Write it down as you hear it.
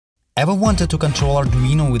Ever wanted to control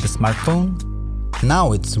Arduino with a smartphone?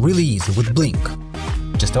 Now it's really easy with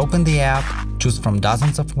Blynk. Just open the app, choose from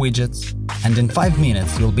dozens of widgets, and in 5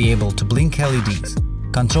 minutes you'll be able to blink LEDs,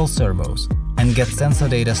 control servos, and get sensor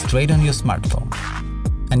data straight on your smartphone.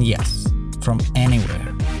 And yes, from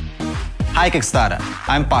anywhere. Hi Kickstarter,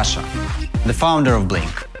 I'm Pasha, the founder of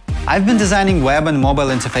Blynk. I've been designing web and mobile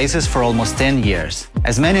interfaces for almost 10 years.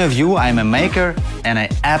 As many of you, I'm a maker and I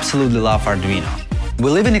absolutely love Arduino. We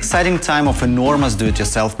live in an exciting time of enormous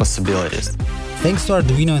do-it-yourself possibilities. Thanks to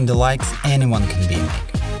Arduino and the likes, anyone can be a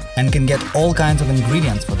maker and can get all kinds of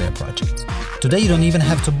ingredients for their projects. Today you don't even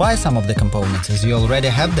have to buy some of the components, as you already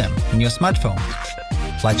have them in your smartphone.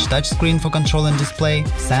 Large touchscreen for control and display,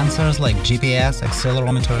 sensors like GPS,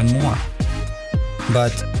 accelerometer and more.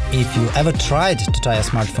 But if you ever tried to tie a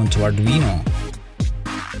smartphone to Arduino,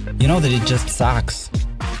 you know that it just sucks.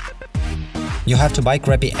 You have to buy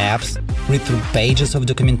crappy apps, read through pages of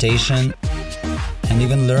documentation, and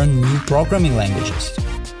even learn new programming languages.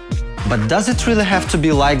 But does it really have to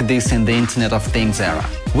be like this in the Internet of Things era?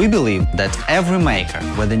 We believe that every maker,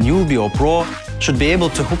 whether newbie or pro, should be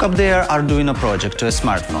able to hook up their Arduino project to a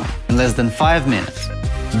smartphone in less than 5 minutes.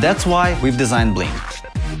 That's why we've designed Blynk.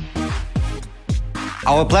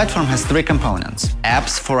 Our platform has 3 components: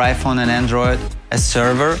 apps for iPhone and Android, a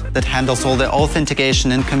server that handles all the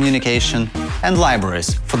authentication and communication, and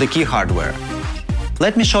libraries for the key hardware.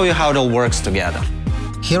 Let me show you how it all works together.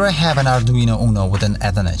 Here I have an Arduino Uno with an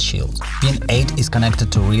Ethernet shield. Pin 8 is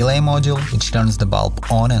connected to relay module, which turns the bulb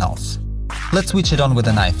on and off. Let's switch it on with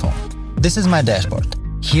an iPhone. This is my dashboard.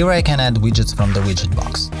 Here I can add widgets from the widget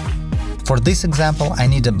box. For this example, I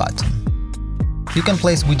need a button. You can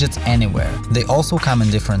place widgets anywhere, they also come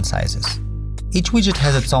in different sizes. Each widget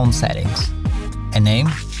has its own settings. A name,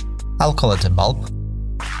 I'll call it a bulb.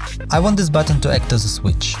 I want this button to act as a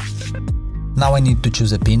switch. Now I need to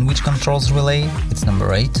choose a pin which controls relay, it's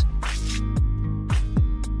number 8.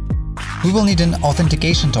 We will need an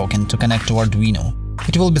authentication token to connect to Arduino.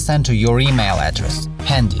 It will be sent to your email address.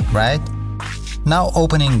 Handy, right? Now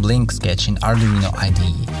opening Blynk Sketch in Arduino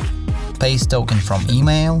IDE. Paste token from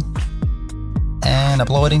email and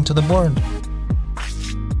uploading to the board.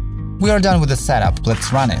 We are done with the setup,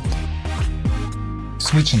 let's run it.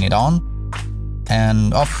 Switching it on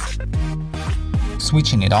and off.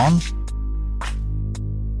 Switching it on.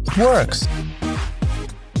 It works!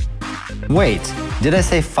 Wait, did I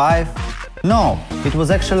say 5? No, it was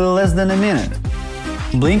actually less than a minute.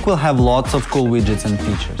 Blynk will have lots of cool widgets and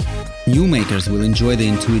features. New makers will enjoy the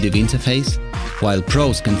intuitive interface, while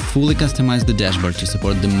pros can fully customize the dashboard to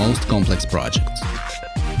support the most complex projects.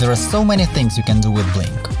 There are so many things you can do with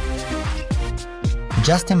Blynk.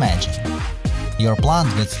 Just imagine, your plant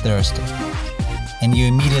gets thirsty, and you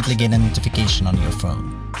immediately get a notification on your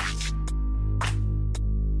phone.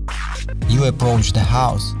 You approach the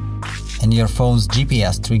house, and your phone's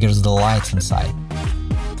GPS triggers the lights inside.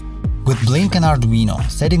 With Blynk and Arduino,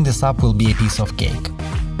 setting this up will be a piece of cake.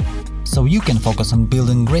 So you can focus on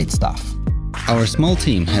building great stuff. Our small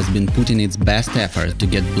team has been putting its best effort to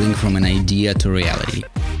get Blynk from an idea to reality,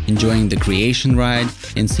 enjoying the creation ride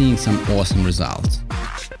and seeing some awesome results.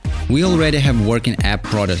 We already have working app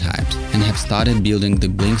prototypes and have started building the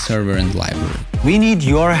Blynk server and library. We need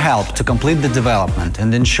your help to complete the development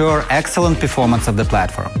and ensure excellent performance of the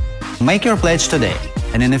platform. Make your pledge today,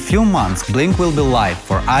 and in a few months Blynk will be live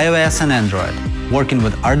for iOS and Android, working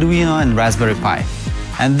with Arduino and Raspberry Pi.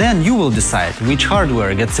 And then you will decide which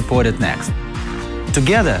hardware gets supported next.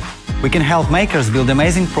 Together, we can help makers build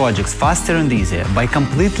amazing projects faster and easier by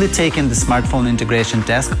completely taking the smartphone integration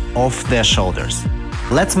task off their shoulders.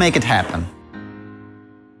 Let's make it happen!